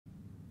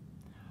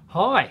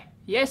Hi,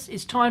 yes,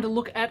 it's time to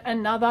look at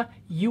another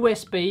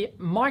USB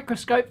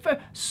microscope for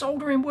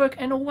soldering work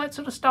and all that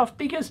sort of stuff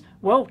because,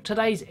 well,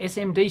 today's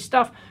SMD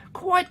stuff,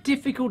 quite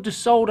difficult to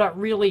solder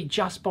really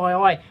just by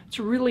eye. It's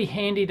really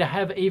handy to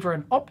have either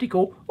an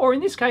optical or in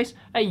this case,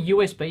 a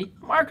USB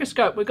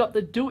microscope. We've got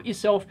the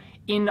do-it-yourself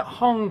in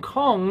Hong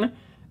Kong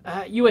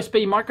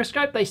USB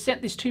microscope. They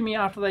sent this to me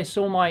after they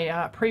saw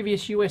my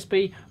previous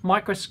USB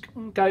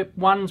microscope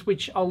ones,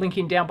 which I'll link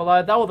in down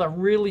below. They were the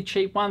really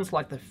cheap ones,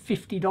 like the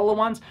 $50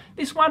 ones.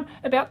 This one,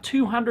 about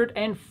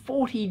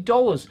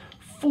 $240.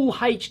 Full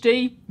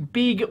HD,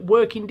 big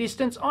working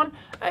distance on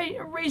a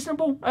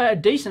reasonable,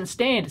 decent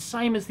stand,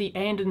 same as the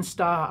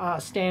Andenstar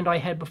stand I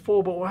had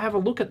before, but we'll have a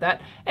look at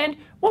that. And,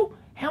 well,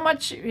 how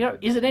much,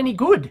 is it any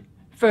good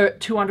for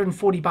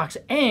 240 bucks?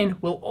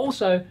 And we'll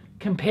also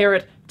compare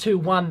it to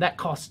one that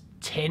costs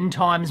 10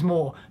 times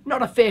more.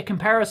 Not a fair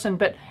comparison,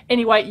 but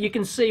anyway, you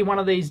can see one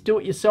of these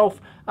do-it-yourself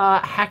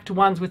hacked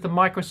ones with the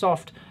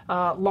Microsoft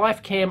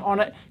Lifecam on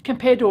it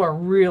compared to a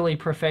really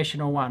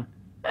professional one.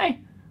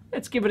 Hey,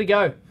 let's give it a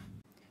go.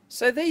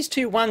 So these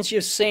two ones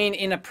you've seen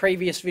in a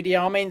previous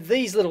video, I mean,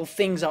 these little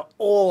things are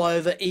all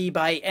over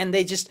eBay and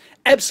they're just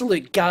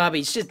absolute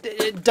garbage. Just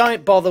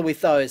don't bother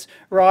with those,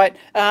 right?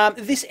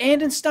 This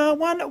Andenstar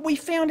one, we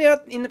found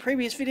out in the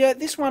previous video,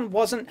 this one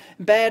wasn't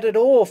bad at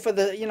all for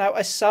the,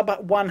 a sub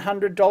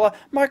 $100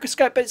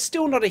 microscope, but it's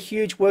still not a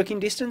huge working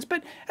distance,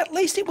 but at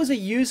least it was a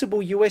usable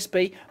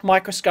USB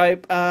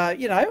microscope,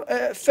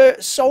 for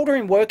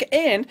soldering work,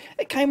 and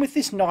it came with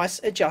this nice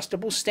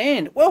adjustable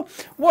stand. Well,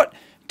 what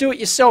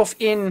do-it-yourself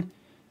in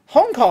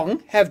Hong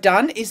Kong have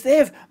done is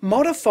they've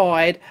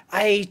modified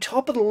a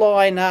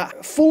top-of-the-line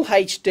full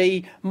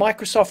HD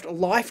Microsoft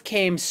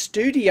Lifecam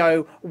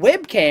Studio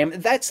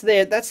webcam. That's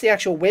the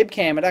actual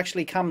webcam. It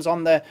actually comes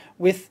on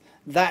with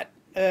that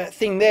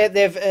thing there.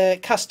 They've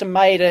custom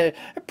made a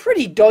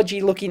pretty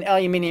dodgy looking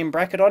aluminium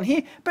bracket on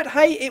here, but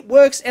hey, it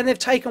works. And they've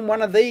taken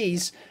one of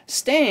these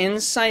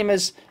stands, same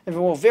as,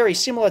 well, very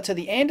similar to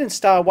the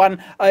Andenstar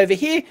one over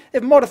here.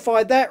 They've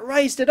modified that,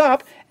 raised it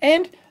up,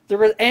 and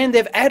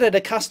they've added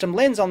a custom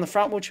lens on the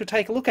front, which we'll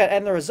take a look at,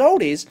 and the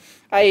result is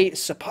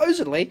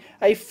supposedly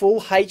a full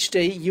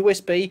HD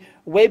USB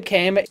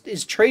webcam. It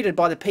is treated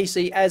by the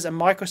PC as a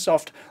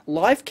Microsoft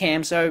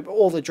Lifecam, so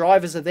all the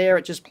drivers are there,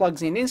 it just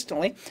plugs in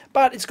instantly,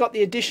 but it's got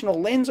the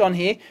additional lens on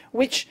here,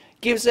 which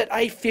gives it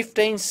a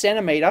 15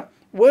 centimeter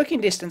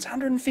working distance,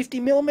 150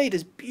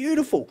 millimeters.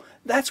 Beautiful.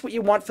 That's what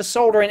you want for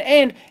soldering,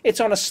 and it's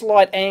on a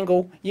slight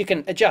angle. You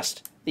can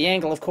adjust the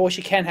angle, of course.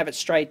 You can have it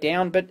straight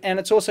down, and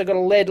it's also got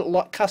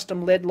a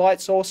custom LED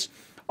light source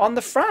on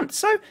the front.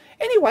 So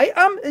anyway,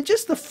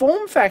 just the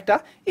form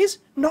factor is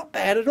not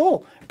bad at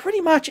all.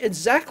 Pretty much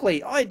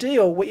exactly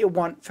ideal what you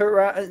want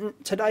for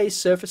today's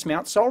surface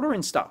mount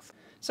soldering stuff.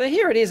 So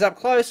here it is up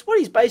close. What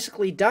he's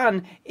basically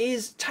done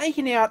is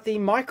taken out the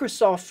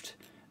Microsoft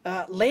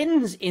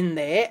lens in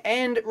there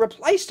and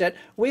replaced it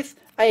with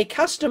a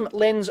custom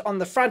lens on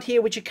the front here,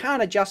 which you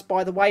can't adjust,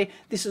 by the way.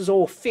 This is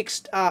all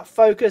fixed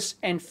focus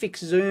and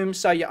fixed zoom,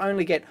 so you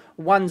only get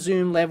one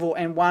zoom level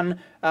and one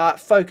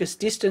focus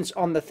distance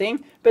on the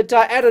thing. But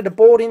added a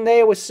board in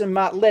there with some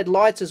LED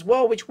lights as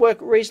well, which work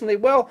reasonably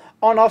well.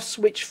 On-off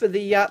switch for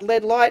the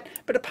LED light.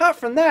 But apart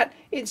from that,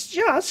 it's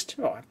just,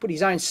 I put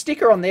his own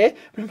sticker on there,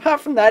 but apart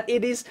from that,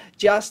 it is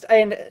just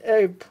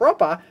a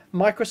proper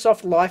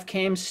Microsoft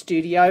Lifecam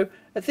Studio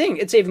thing.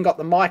 It's even got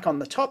the mic on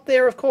the top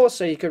there, of course,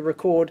 so you could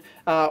record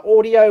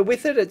audio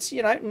with it. It's,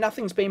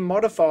 nothing's been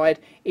modified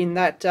in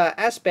that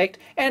aspect,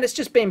 and it's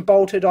just been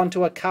bolted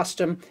onto a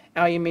custom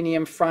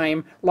aluminium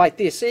frame like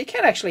this. So you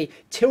can actually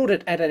tilt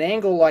it at an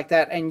angle like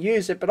that and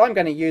use it, but I'm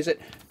going to use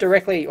it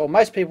directly, or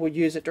most people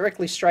use it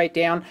directly straight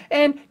down,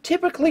 and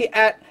typically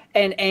at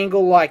an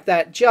angle like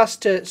that,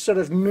 just to sort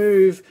of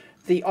move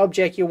the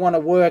object you want to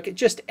work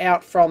just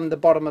out from the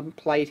bottom of the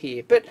plate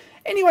here. But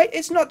anyway,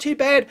 it's not too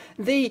bad.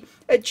 The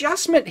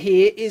adjustment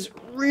here is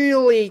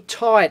really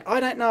tight. I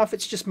don't know if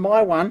it's just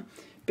my one,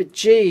 but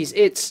geez,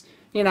 it's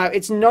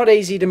it's not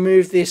easy to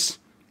move this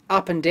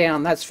up and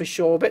down, that's for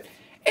sure. But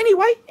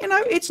anyway,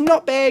 it's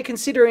not bad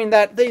considering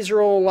that these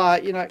are all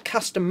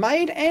custom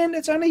made, and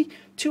it's only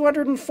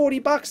 240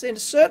 bucks, and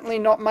it's certainly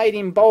not made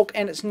in bulk,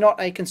 and it's not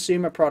a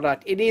consumer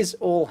product. It is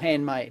all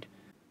handmade.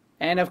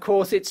 And of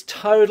course, it's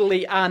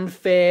totally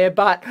unfair,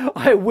 but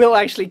I will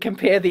actually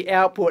compare the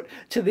output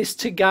to this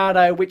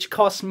Tagarno, which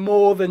costs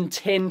more than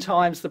 10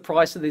 times the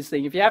price of this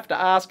thing. If you have to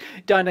ask,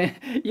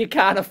 you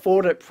can't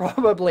afford it,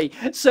 probably.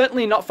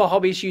 Certainly not for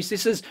hobbyist use.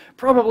 This is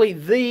probably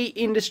the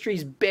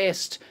industry's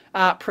best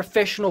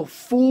professional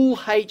full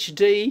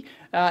HD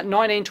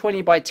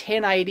 1920 by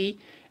 1080.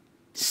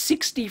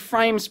 60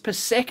 frames per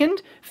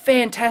second.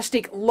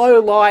 Fantastic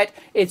low light.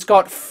 It's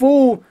got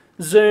full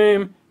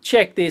zoom.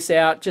 Check this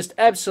out, just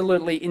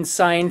absolutely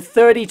insane.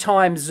 30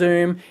 times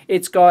zoom.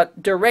 It's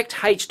got direct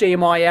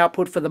HDMI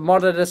output for the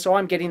monitor, so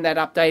I'm getting that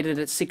updated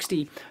at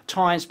 60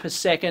 times per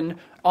second.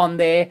 on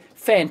there.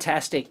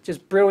 Fantastic,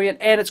 just brilliant.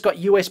 And it's got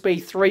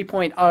USB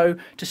 3.0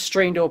 to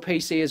stream to a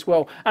PC as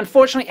well.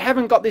 Unfortunately, I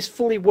haven't got this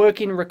fully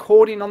working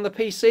recording on the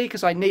PC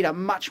because I need a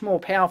much more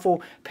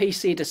powerful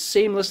PC to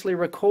seamlessly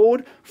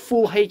record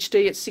full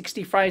HD at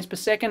 60 frames per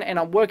second, and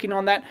I'm working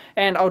on that,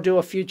 and I'll do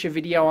a future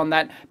video on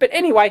that. But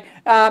anyway,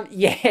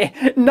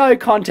 yeah, no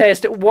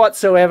contest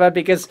whatsoever,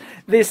 because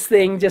this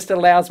thing just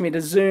allows me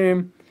to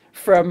zoom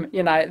from,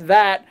 you know,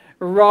 that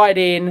right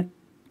in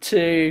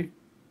to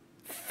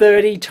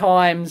 30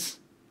 times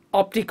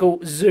optical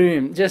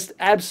zoom. Just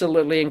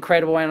absolutely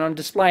incredible, and I'm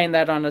displaying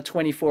that on a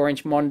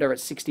 24-inch monitor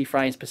at 60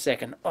 frames per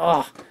second.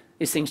 Oh,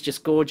 this thing's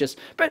just gorgeous.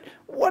 But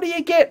what do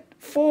you get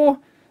for,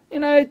 you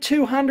know,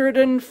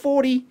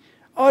 240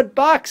 odd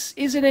bucks?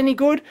 Is it any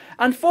good?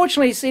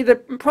 Unfortunately, see, the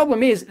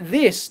problem is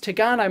this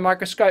Tagarno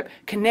microscope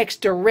connects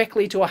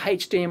directly to a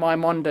HDMI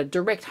monitor,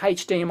 direct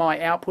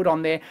HDMI output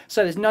on there,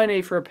 so there's no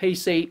need for a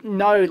PC,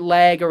 no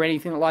lag or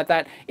anything like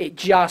that. It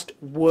just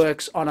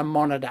works on a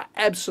monitor.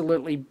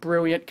 Absolutely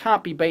brilliant,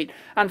 can't be beat.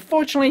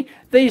 Unfortunately,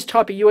 these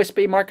type of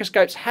USB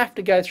microscopes have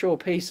to go through a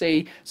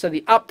PC, so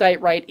the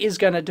update rate is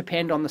going to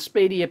depend on the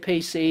speed of your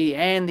PC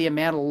and the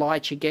amount of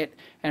light you get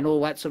and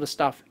all that sort of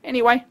stuff.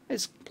 Anyway,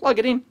 let's plug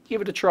it in,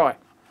 give it a try.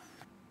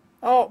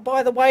 Oh,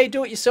 by the way,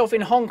 Do-It-Yourself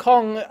in Hong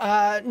Kong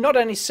not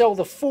only sell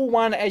the full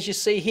one, as you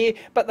see here,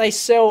 but they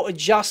sell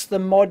just the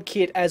mod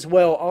kit as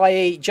well,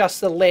 i.e. just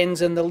the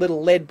lens and the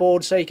little LED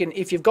board, so you can,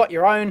 if you've got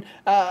your own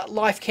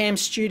Lifecam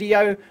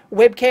studio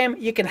webcam,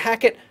 you can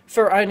hack it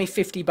for only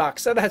 50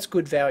 bucks, so that's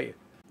good value.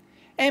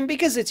 And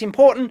because it's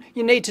important,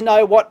 you need to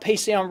know what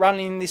PC I'm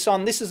running this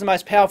on. This is the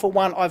most powerful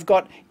one I've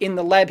got in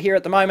the lab here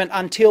at the moment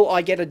until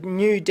I get a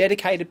new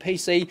dedicated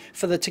PC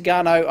for the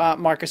Tagarno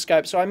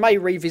microscope. So I may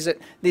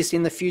revisit this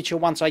in the future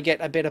once I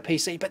get a better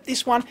PC. But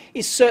this one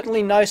is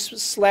certainly no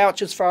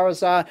slouch as far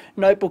as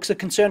notebooks are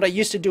concerned. I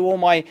used to do all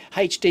my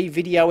HD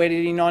video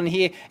editing on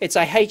here. It's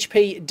a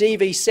HP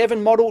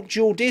DV7 model,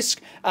 dual disk,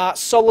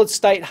 solid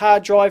state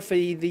hard drive for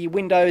the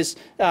Windows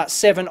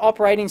 7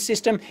 operating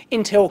system,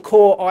 Intel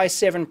Core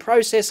i7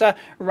 processor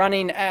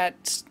running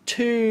at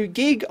 2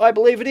 gig, I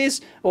believe it is,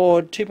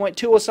 or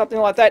 2.2 or something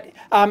like that.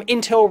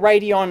 Intel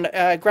Radeon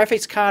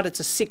graphics card.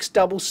 It's a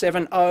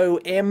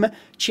 6770M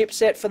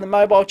chipset for the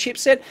mobile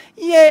chipset.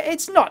 Yeah,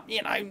 it's not,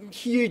 you know,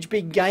 huge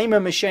big gamer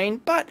machine,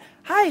 but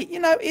hey, you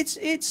know,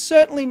 it's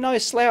certainly no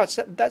slouch,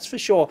 that's for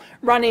sure.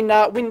 Running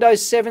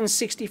Windows 7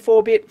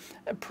 64-bit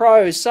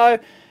Pro, so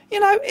you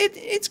know,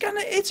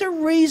 it's a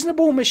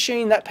reasonable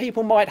machine that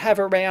people might have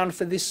around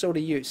for this sort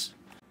of use.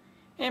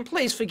 And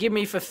please forgive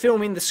me for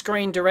filming the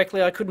screen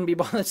directly. I couldn't be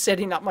bothered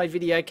setting up my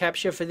video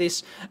capture for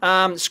this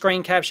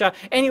screen capture.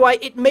 Anyway,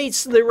 it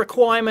meets the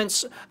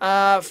requirements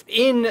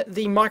in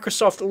the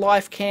Microsoft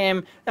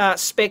Lifecam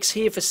specs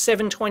here for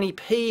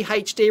 720p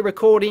HD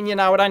recording. You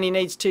know, it only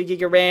needs 2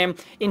 gig of RAM.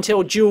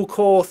 Intel dual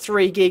core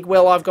 3 gig.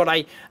 Well, I've got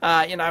a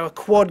you know, a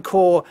quad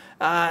core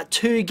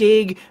 2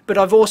 gig, but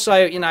I've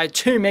also, you know,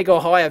 2 mega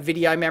higher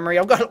video memory.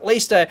 I've got at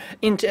least a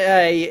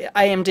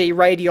AMD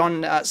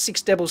Radeon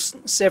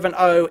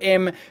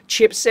 6770M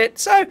chipset,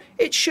 so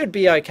it should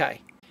be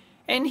okay.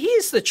 And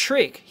here's the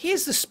trick,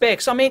 here's the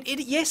specs. I mean,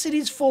 yes, it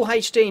is full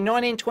HD,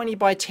 1920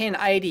 by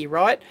 1080,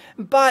 right?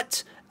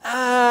 But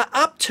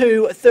up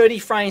to 30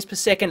 frames per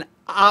second,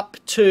 up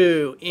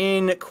to,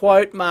 in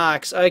quote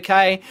marks,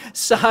 okay?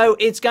 So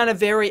it's going to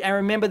vary, and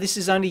remember, this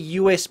is only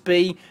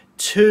USB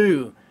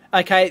 2.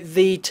 Okay,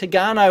 the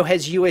Tagarno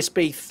has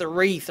USB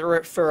 3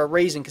 for a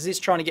reason, because it's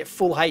trying to get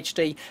full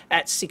HD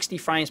at 60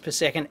 frames per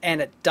second,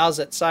 and it does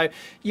it. So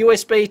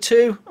USB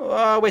 2,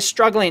 we're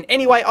struggling.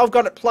 Anyway, I've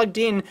got it plugged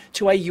in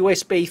to a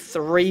USB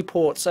 3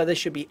 port, so there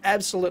should be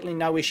absolutely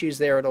no issues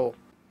there at all.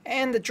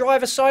 And the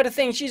driver side of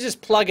things, you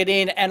just plug it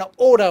in and it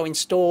auto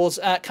installs,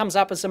 comes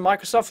up as a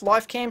Microsoft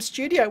Lifecam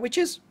Studio, which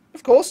is,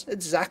 of course,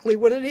 exactly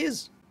what it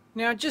is.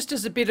 Now, just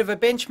as a bit of a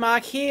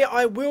benchmark here,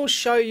 I will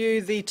show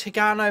you the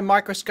Tagarno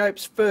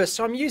microscopes first.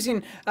 So I'm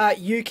using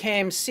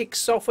Youcam 6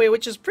 software,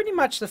 which is pretty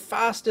much the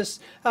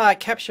fastest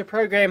capture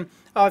program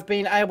I've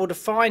been able to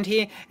find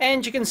here.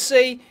 And you can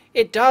see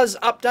it does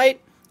update.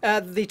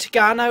 The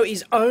Tagarno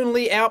is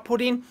only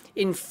outputting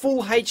in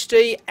full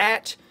HD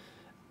at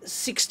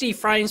 60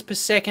 frames per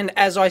second,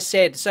 as I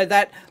said. So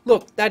that,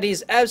 look, that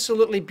is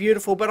absolutely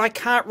beautiful, but I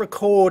can't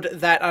record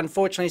that,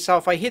 unfortunately. So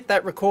if I hit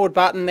that record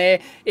button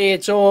there,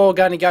 it's all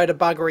going to go to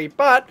buggery.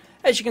 But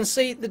as you can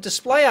see, the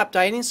display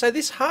updating, so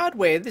this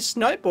hardware, this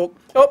notebook,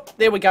 oh,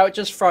 there we go, it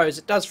just froze.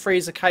 It does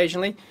freeze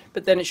occasionally,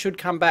 but then it should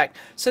come back.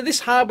 So this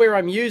hardware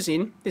I'm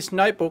using, this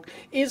notebook,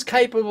 is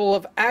capable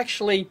of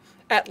actually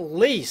at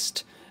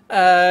least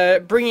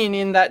bringing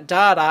in that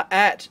data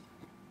at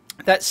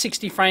that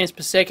 60 frames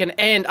per second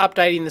and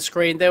updating the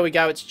screen. There we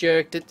go, it's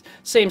jerked. It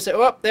seems that,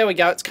 oh, there we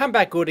go, it's come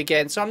back good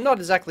again. So I'm not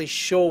exactly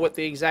sure what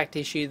the exact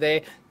issue there.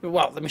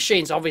 Well, the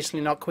machine's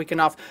obviously not quick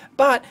enough,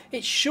 but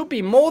it should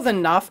be more than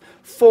enough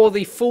for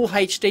the full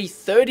HD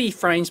 30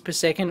 frames per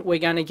second we're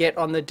going to get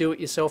on the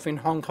Do-It-Yourself in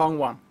Hong Kong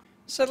one.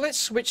 So let's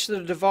switch the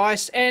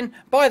device, and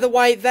by the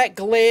way, that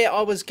glare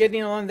I was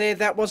getting on there,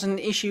 that wasn't an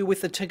issue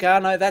with the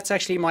Tagarno. That's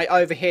actually my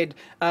overhead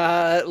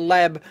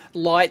lab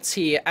lights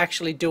here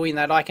actually doing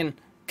that. I can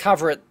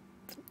cover it.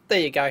 There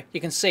you go, you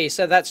can see.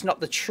 So that's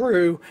not the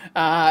true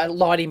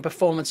lighting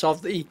performance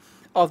of the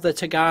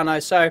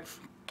Tagarno. So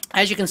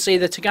as you can see,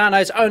 the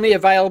Tagarno is only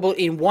available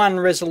in one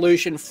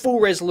resolution, full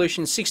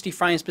resolution, 60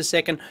 frames per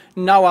second,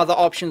 no other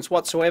options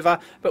whatsoever.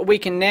 But we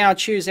can now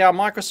choose our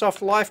Microsoft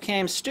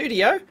Lifecam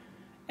Studio,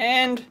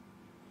 and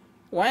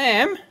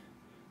wham,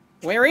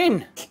 we're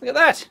in. Look at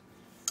that.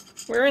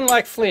 We're in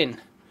like Flynn.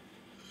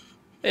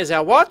 There's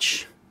our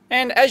watch,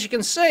 and as you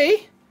can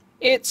see,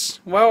 it's,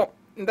 well,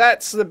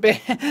 that's the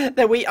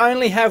that we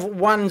only have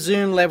one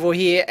zoom level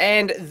here,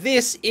 and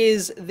this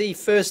is the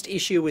first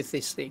issue with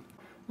this thing.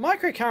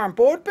 Microcurrent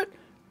board, but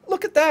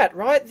look at that,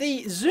 right?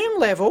 The zoom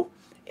level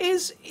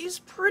is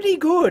pretty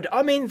good.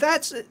 I mean,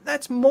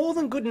 that's more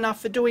than good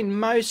enough for doing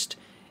most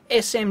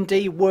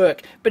SMD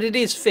work, but it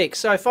is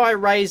fixed. So if I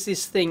raise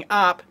this thing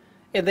up,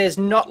 there's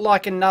not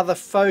like another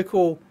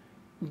focal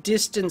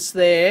distance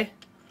there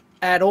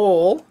at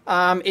all.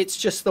 It's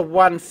just the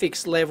one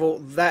fixed level.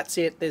 That's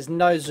it. There's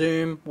no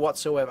zoom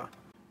whatsoever.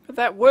 But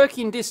that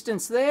working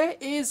distance there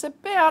is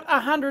about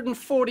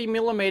 140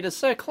 millimeters,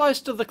 so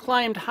close to the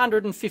claimed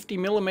 150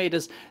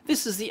 millimeters.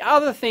 This is the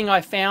other thing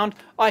I found.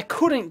 I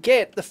couldn't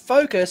get the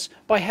focus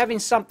by having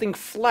something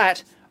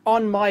flat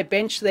on my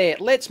bench there.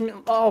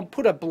 I'll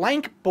put a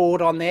blank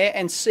board on there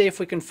and see if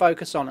we can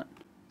focus on it.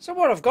 So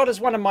what I've got is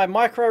one of my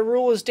micro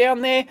rulers down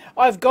there.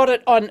 I've got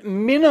it on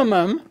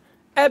minimum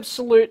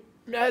absolute.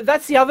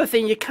 That's the other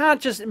thing. You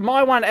can't just,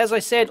 my one, as I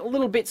said, a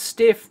little bit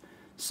stiff,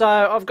 so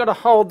I've got to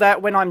hold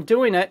that when I'm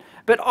doing it.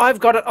 But I've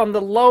got it on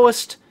the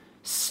lowest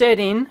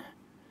setting,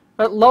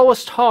 at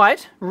lowest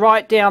height,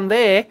 right down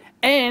there.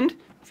 And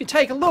if you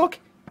take a look,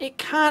 it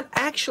can't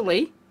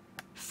actually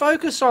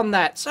focus on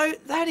that. So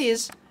that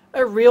is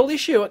a real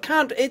issue. It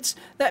can't, it's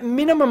that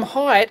minimum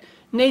height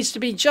needs to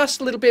be just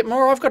a little bit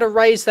more. I've got to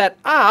raise that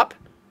up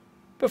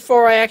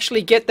before I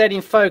actually get that in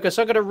focus.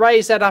 I've got to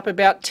raise that up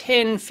about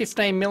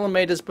 10-15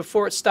 millimeters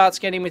before it starts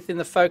getting within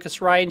the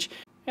focus range.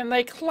 And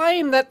they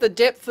claim that the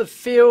depth of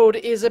field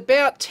is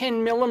about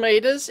 10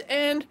 millimeters,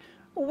 and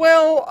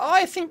well,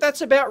 I think that's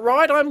about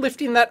right. I'm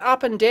lifting that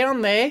up and down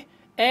there,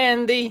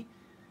 and the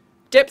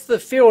depth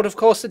of field, of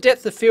course, the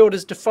depth of field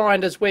is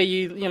defined as where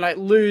you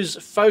lose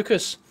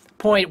focus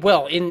point.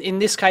 Well, in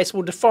this case,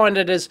 we'll define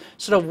it as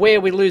sort of where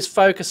we lose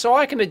focus. So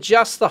I can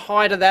adjust the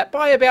height of that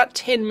by about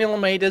 10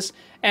 millimeters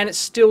and it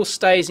still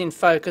stays in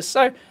focus.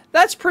 So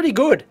that's pretty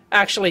good,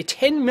 actually.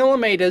 10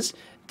 millimeters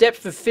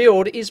depth of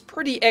field is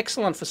pretty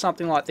excellent for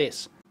something like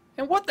this.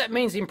 And what that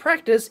means in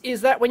practice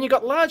is that when you've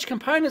got large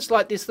components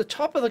like this, the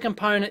top of the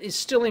component is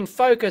still in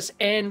focus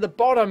and the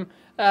bottom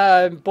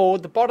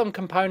board, the bottom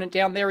component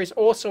down there, is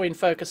also in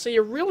focus. So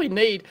you really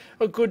need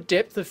a good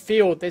depth of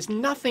field. There's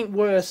nothing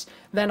worse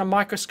than a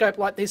microscope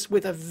like this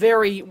with a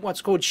very,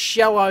 what's called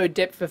shallow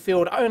depth of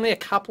field, only a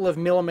couple of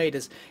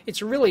millimeters.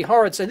 It's really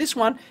horrid. So this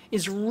one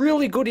is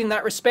really good in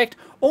that respect,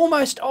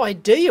 almost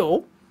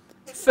ideal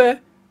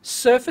for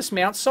surface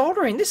mount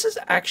soldering. This is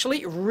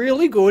actually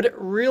really good,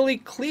 really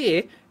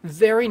clear,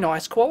 very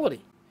nice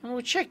quality. And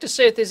we'll check to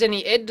see if there's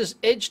any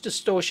edge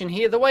distortion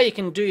here. The way you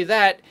can do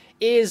that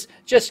is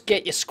just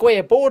get your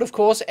square board, of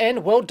course,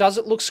 and well, does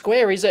it look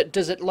square?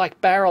 Does it like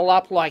barrel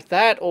up like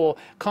that or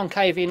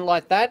concave in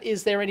like that?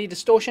 Is there any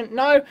distortion?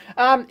 No.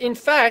 In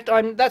fact,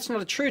 that's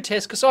not a true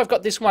test because I've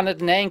got this one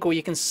at an angle.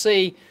 You can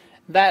see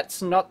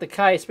that's not the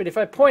case. But if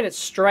I point it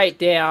straight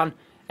down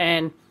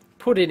and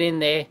put it in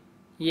there,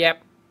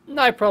 yep,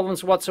 no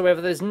problems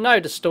whatsoever. There's no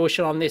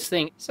distortion on this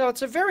thing. So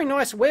it's a very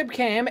nice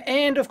webcam,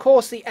 and of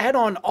course the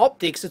add-on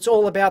optics. It's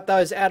all about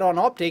those add-on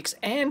optics,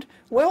 and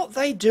well,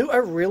 they do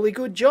a really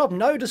good job.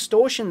 No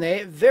distortion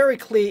there, very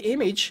clear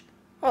image.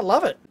 I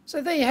love it.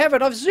 So there you have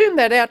it. I've zoomed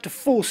that out to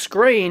full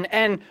screen,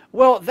 and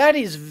well, that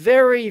is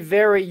very,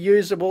 very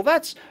usable.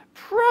 That's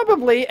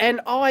probably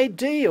an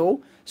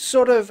ideal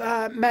sort of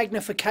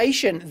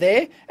magnification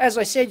there. As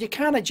I said, you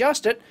can't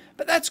adjust it,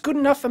 but that's good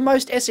enough for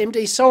most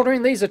SMD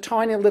soldering. These are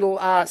tiny little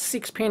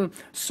 6-pin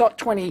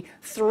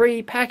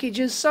SOT23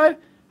 packages, so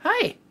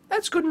hey,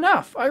 that's good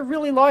enough. I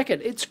really like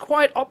it. It's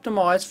quite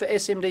optimized for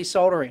SMD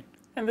soldering.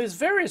 And there's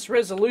various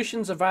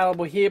resolutions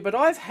available here, but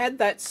I've had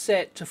that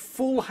set to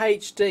full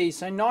HD,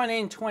 so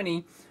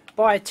 1920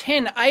 by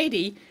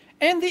 1080,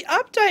 and the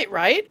update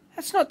rate,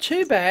 that's not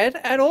too bad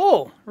at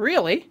all,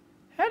 really.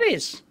 That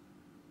is.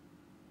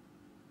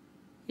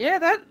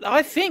 Yeah,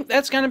 I think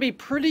that's going to be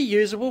pretty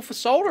usable for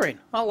soldering.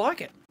 I like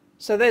it.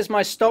 So there's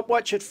my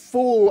stopwatch at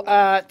full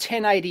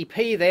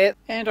 1080p there,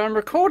 and I'm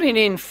recording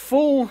in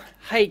full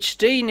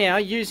HD now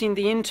using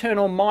the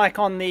internal mic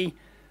on the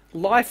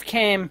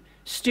Lifecam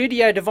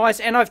Studio device,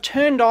 and I've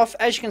turned off,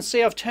 as you can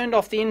see, I've turned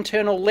off the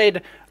internal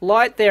LED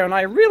light there, and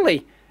I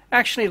really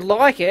actually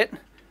like it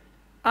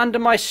under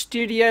my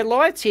studio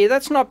lights here.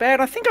 That's not bad.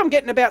 I think I'm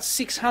getting about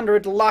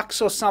 600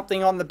 lux or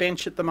something on the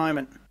bench at the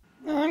moment.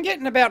 I'm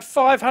getting about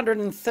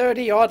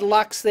 530 odd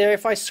lux there.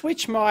 If I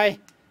switch my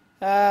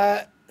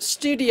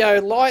studio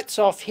lights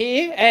off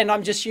here, and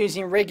I'm just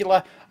using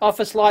regular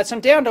office lights.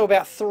 I'm down to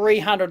about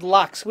 300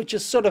 lux, which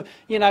is sort of,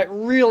 you know,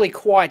 really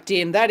quite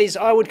dim. That is,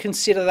 I would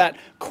consider that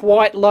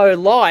quite low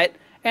light.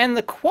 And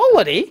the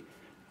quality,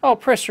 I'll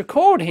press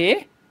record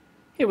here.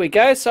 Here we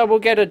go. So we'll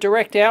get a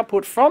direct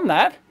output from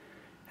that.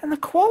 And the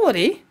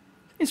quality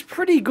is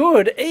pretty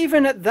good,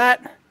 even at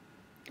that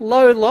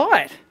low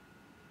light.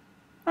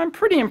 I'm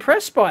pretty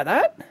impressed by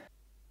that.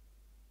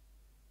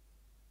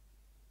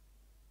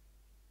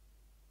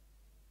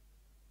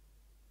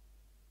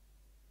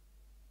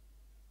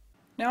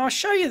 Now I'll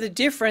show you the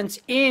difference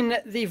in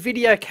the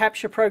video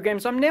capture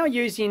programs. I'm now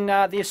using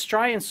the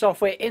Australian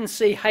software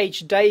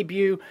NCH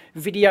Debut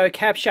Video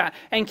Capture,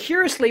 and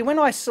curiously when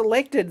I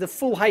selected the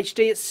full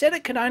HD it said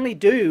it could only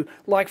do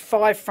like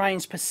 5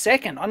 frames per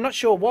second. I'm not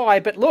sure why,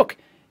 but look,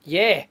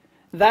 yeah,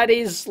 that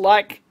is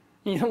like,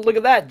 you know, look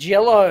at that,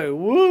 jello,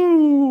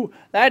 woo,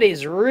 that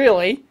is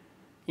really,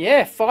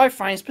 yeah, 5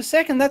 frames per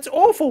second. That's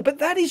awful, but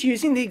that is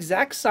using the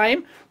exact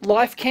same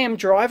Lifecam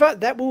driver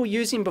that we were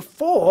using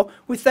before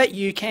with that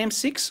Youcam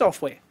 6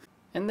 software.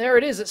 And there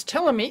it is, it's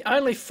telling me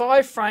only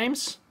 5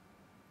 frames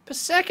per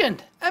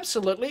second.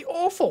 Absolutely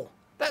awful.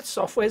 That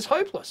software's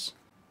hopeless.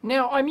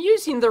 Now, I'm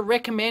using the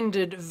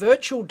recommended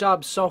Virtual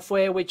Dub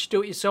software, which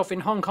Do-It-Yourself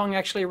in Hong Kong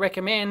actually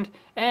recommend.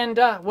 And,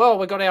 well,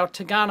 we've got our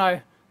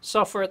Tagarno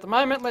software at the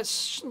moment.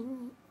 Let's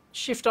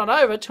shift on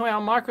over to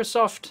our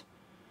Microsoft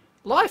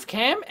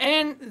Lifecam,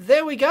 and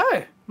there we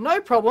go. No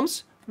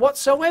problems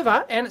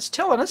whatsoever, and it's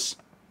telling us,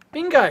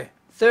 bingo,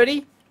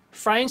 30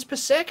 frames per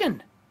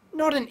second.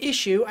 Not an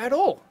issue at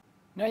all.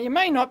 Now you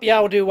may not be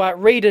able to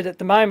read it at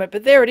the moment,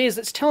 but there it is.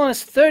 It's telling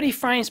us 30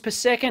 frames per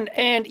second,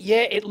 and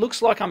yeah, it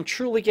looks like I'm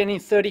truly getting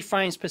 30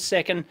 frames per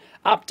second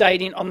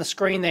updating on the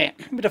screen there.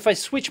 But if I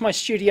switch my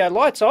studio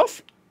lights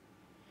off,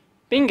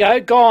 bingo,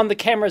 gone. The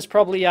camera's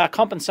probably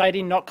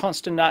compensating, not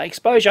constant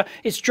exposure.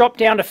 It's dropped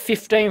down to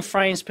 15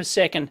 frames per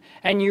second,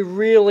 and you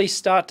really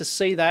start to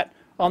see that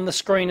on the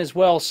screen as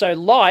well. So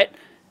light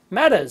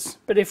matters.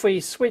 But if we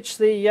switch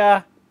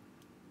the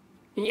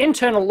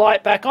internal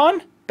light back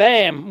on,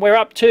 bam, we're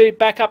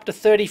back up to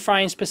 30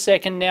 frames per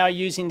second now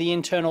using the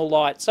internal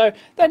light. So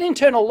that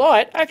internal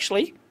light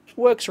actually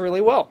works really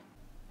well.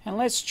 And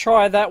let's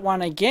try that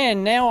one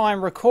again. Now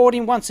I'm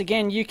recording once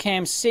again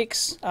Youcam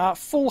 6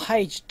 full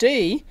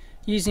HD.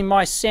 Using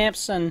my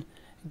Samsung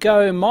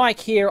Go mic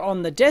here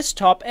on the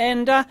desktop,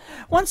 and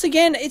once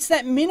again it's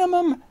that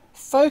minimum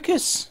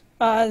focus,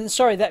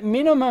 that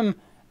minimum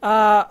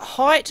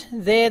height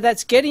there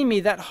that's getting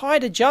me that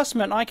height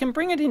adjustment. I can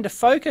bring it into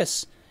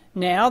focus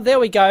now. There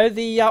we go.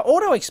 The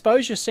auto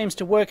exposure seems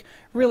to work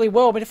really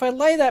well, but if I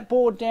lay that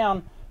board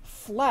down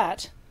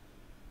flat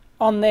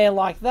on there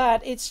like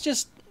that, it's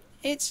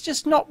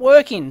just not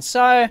working.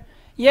 So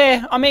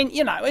yeah, I mean,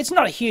 you know, it's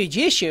not a huge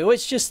issue.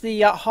 It's just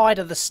the height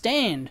of the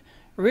stand,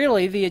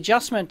 really, the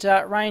adjustment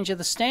range of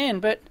the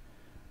stand. But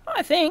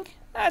I think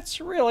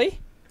that's really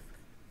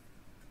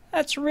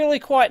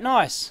quite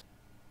nice.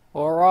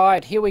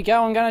 Alright, here we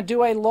go. I'm going to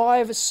do a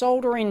live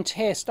soldering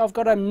test. I've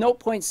got a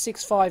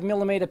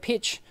 0.65mm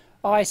pitch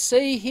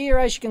IC here.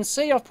 As you can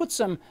see, I've put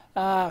some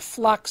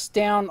flux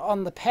down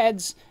on the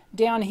pads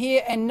down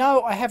here, and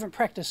no, I haven't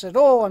practiced at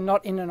all. I'm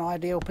not in an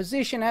ideal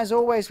position. As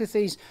always with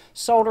these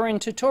soldering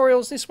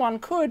tutorials, this one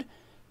could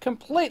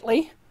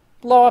completely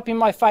blow up in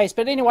my face.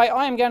 But anyway,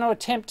 I am going to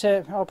attempt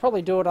to, I'll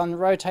probably do it on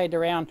rotate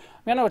around.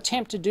 I'm going to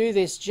attempt to do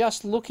this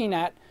just looking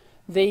at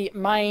the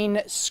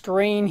main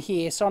screen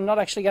here. So I'm not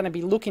actually going to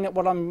be looking at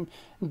what I'm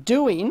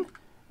doing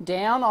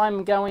down.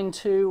 I'm going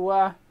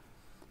to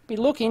be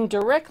looking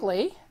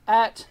directly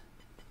at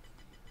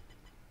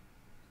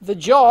the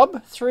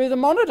job through the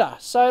monitor.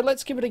 So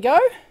let's give it a go.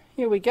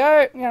 Here we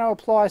go. I'm going to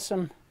apply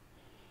some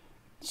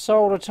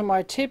solder to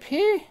my tip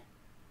here.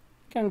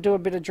 Going to do a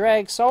bit of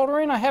drag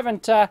soldering. I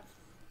haven't,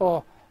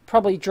 or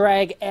probably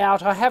drag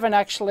out. I haven't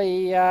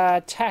actually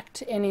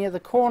tacked any of the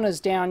corners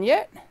down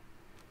yet.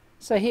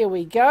 So here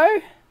we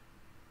go.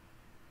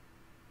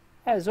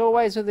 As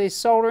always with these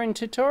soldering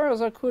tutorials,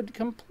 I could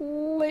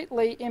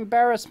completely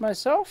embarrass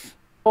myself.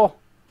 Or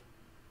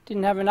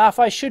didn't have enough.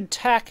 I should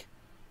tack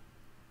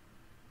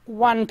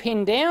one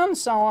pin down,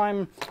 so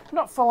I'm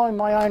not following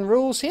my own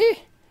rules here.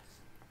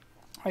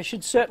 I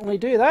should certainly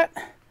do that,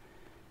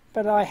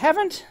 but I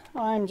haven't.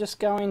 I'm just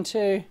going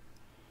to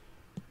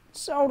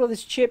solder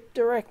this chip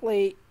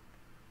directly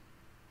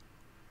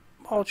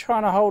while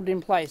trying to hold it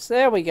in place.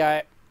 There we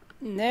go.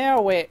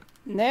 Now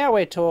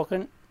we're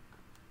talking.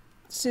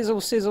 Sizzle,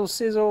 sizzle,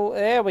 sizzle.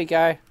 There we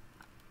go.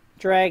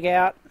 Drag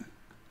out.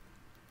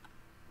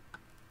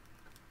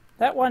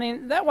 That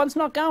one's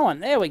not going.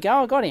 There we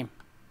go. I got him.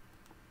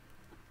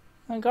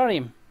 I got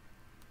him.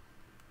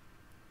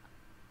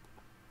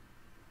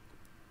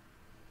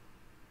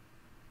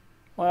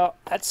 Well,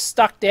 that's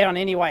stuck down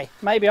anyway.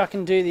 Maybe I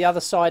can do the other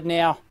side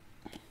now.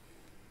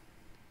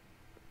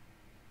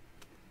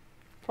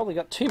 Probably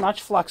got too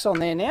much flux on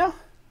there now.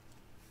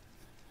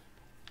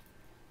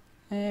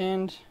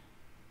 And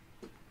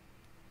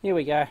here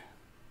we go.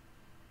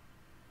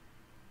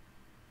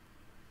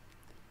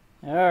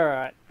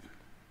 Alright.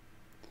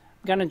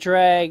 I'm going to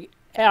drag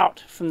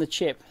out from the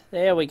chip.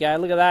 There we go.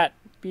 Look at that.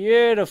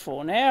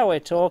 Beautiful. Now we're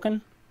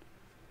talking.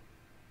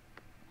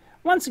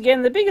 Once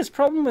again, the biggest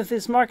problem with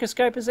this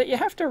microscope is that you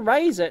have to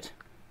raise it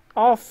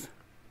off.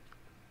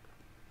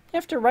 You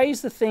have to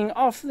raise the thing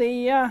off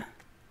the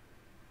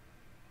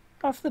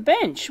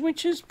bench,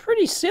 which is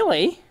pretty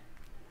silly.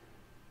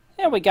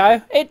 There we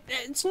go.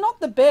 It's not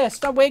the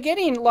best. We're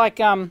getting like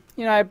you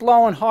know,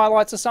 blown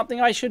highlights or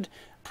something. I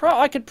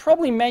could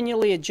probably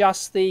manually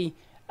adjust the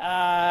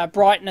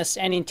brightness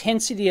and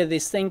intensity of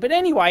this thing. But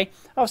anyway,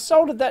 I've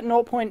soldered that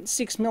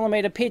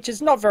 0.6mm pitch.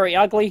 It's not very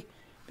ugly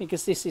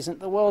because this isn't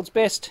the world's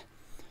best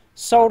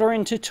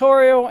soldering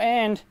tutorial.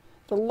 And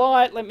the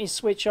light, let me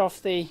switch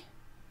off the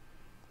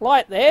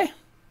light there.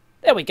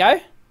 There we go.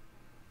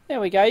 There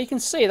we go. You can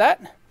see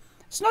that.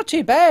 It's not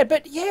too bad,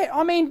 but yeah,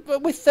 I mean,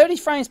 with 30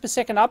 frames per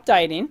second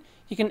updating,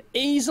 you can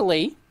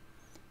easily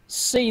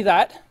see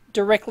that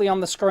directly on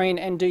the screen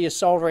and do your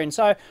soldering.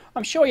 So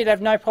I'm sure you'd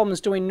have no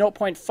problems doing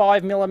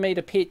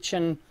 0.5mm pitch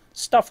and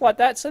stuff like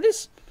that. So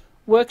this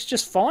works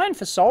just fine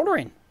for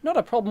soldering. Not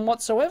a problem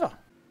whatsoever.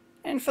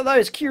 And for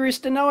those curious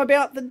to know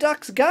about the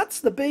duck's guts,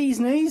 the bee's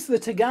knees, the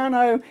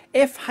Tagarno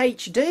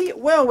FHD,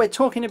 well, we're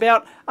talking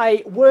about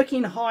a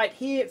working height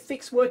here,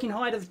 fixed working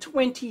height of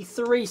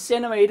 23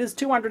 centimeters,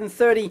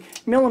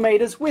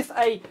 230mm, with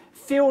a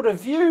field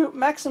of view,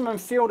 maximum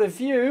field of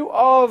view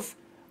of,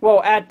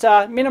 well, at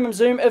minimum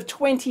zoom of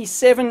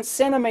 27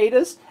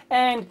 centimeters.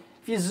 And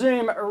if you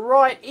zoom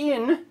right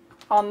in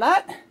on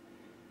that,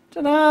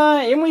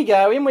 ta-da, in we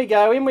go, in we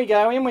go, in we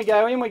go, in we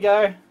go, in we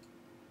go.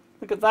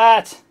 Look at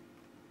that.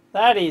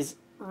 That is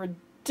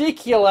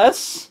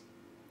ridiculous.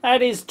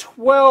 That is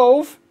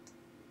 12,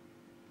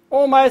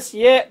 almost,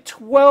 yeah,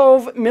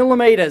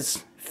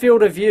 12mm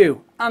field of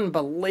view.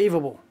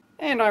 Unbelievable.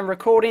 And I'm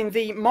recording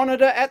the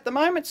monitor at the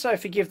moment, so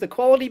forgive the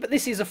quality, but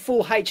this is a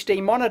full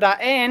HD monitor,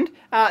 and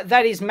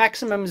that is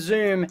maximum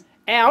zoom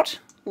out,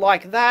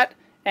 like that,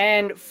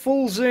 and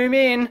full zoom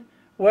in.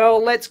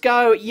 Well, let's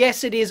go.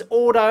 Yes, it is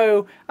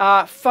auto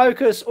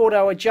focus,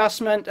 auto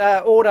adjustment,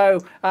 auto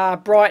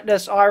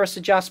brightness, iris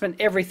adjustment,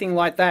 everything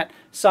like that.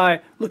 So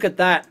look at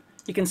that.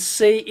 You can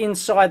see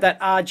inside that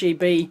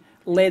RGB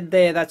LED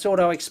there. That's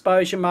auto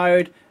exposure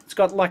mode. It's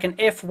got like an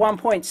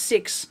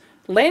f1.6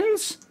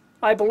 lens,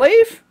 I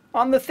believe,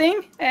 on the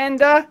thing.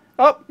 And,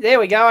 oh, there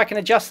we go. I can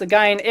adjust the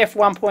gain,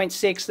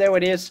 f1.6. There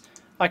it is.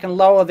 I can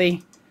lower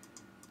the...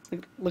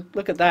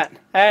 Look at that.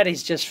 That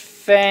is just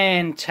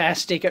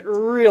fantastic. It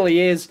really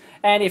is.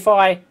 And if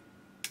I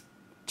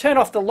turn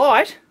off the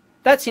light,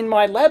 that's in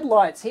my lab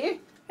lights here.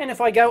 And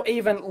if I go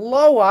even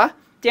lower,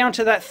 down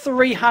to that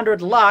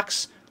 300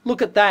 lux,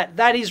 look at that.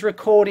 That is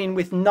recording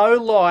with no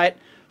light,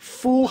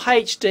 full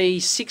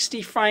HD,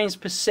 60 frames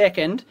per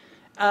second,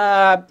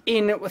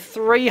 in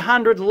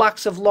 300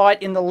 lux of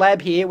light in the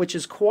lab here, which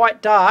is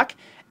quite dark.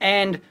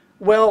 And,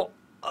 well,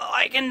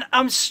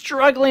 I'm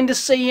struggling to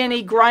see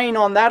any grain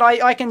on that.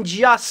 I can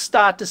just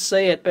start to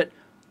see it, but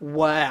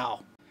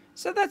wow.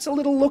 So that's a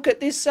little look at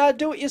this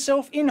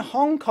do-it-yourself in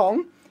Hong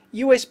Kong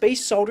USB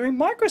soldering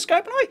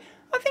microscope, and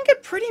I think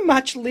it pretty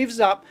much lives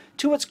up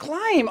to its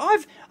claim.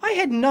 I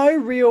had no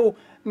real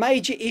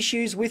major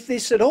issues with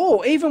this at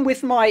all, even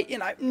with my, you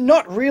know,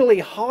 not really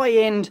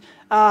high-end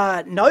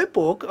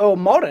notebook or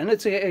modern.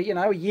 It's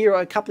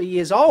a couple of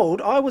years old.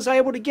 I was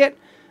able to get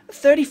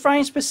 30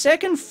 frames per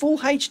second, full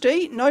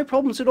HD, no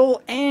problems at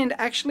all, and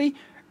actually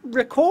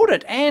record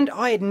it. And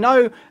I had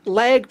no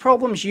lag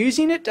problems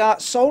using it,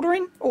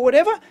 soldering or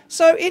whatever.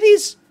 So it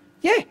is,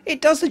 yeah,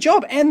 it does the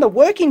job. And the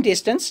working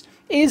distance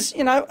is,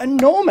 you know,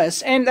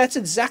 enormous. And that's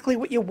exactly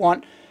what you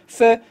want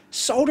for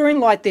soldering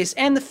like this.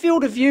 And the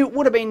field of view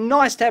would have been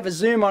nice to have a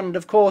zoom on it,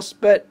 of course,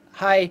 but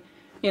hey,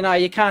 you know,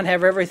 you can't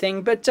have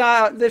everything. But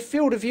the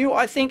field of view,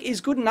 I think,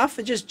 is good enough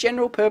for just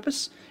general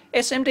purpose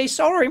SMD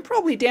soldering,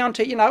 probably down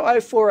to, you know,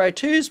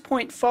 0402s,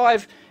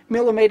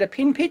 0.5mm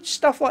pin pitch,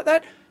 stuff like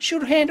that,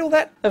 should handle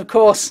that. Of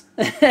course,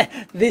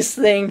 this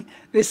thing,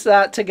 this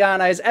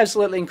Tagarno is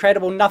absolutely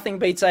incredible. Nothing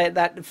beats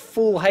that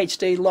full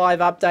HD live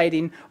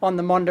updating on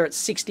the monitor at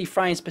 60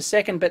 frames per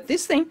second, but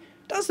this thing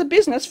does the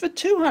business for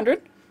 $240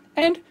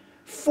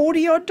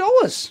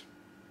 odd.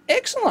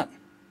 Excellent.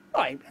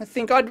 I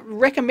think I'd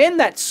recommend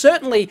that,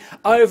 certainly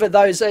over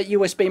those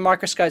USB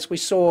microscopes we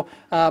saw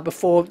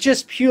before,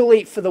 just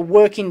purely for the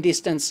working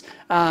distance.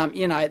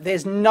 You know,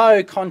 there's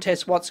no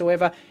contest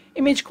whatsoever.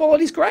 Image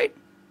quality is great.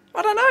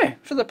 I don't know,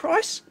 for the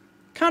price,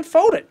 can't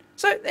fault it.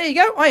 So there you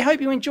go. I hope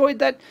you enjoyed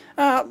that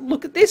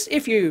look at this.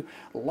 If you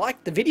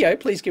liked the video,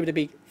 please give it a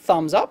big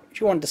thumbs up.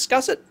 If you want to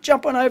discuss it,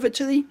 jump on over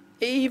to the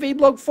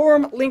EEVblog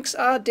forum. Links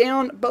are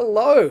down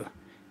below.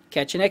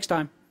 Catch you next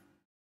time.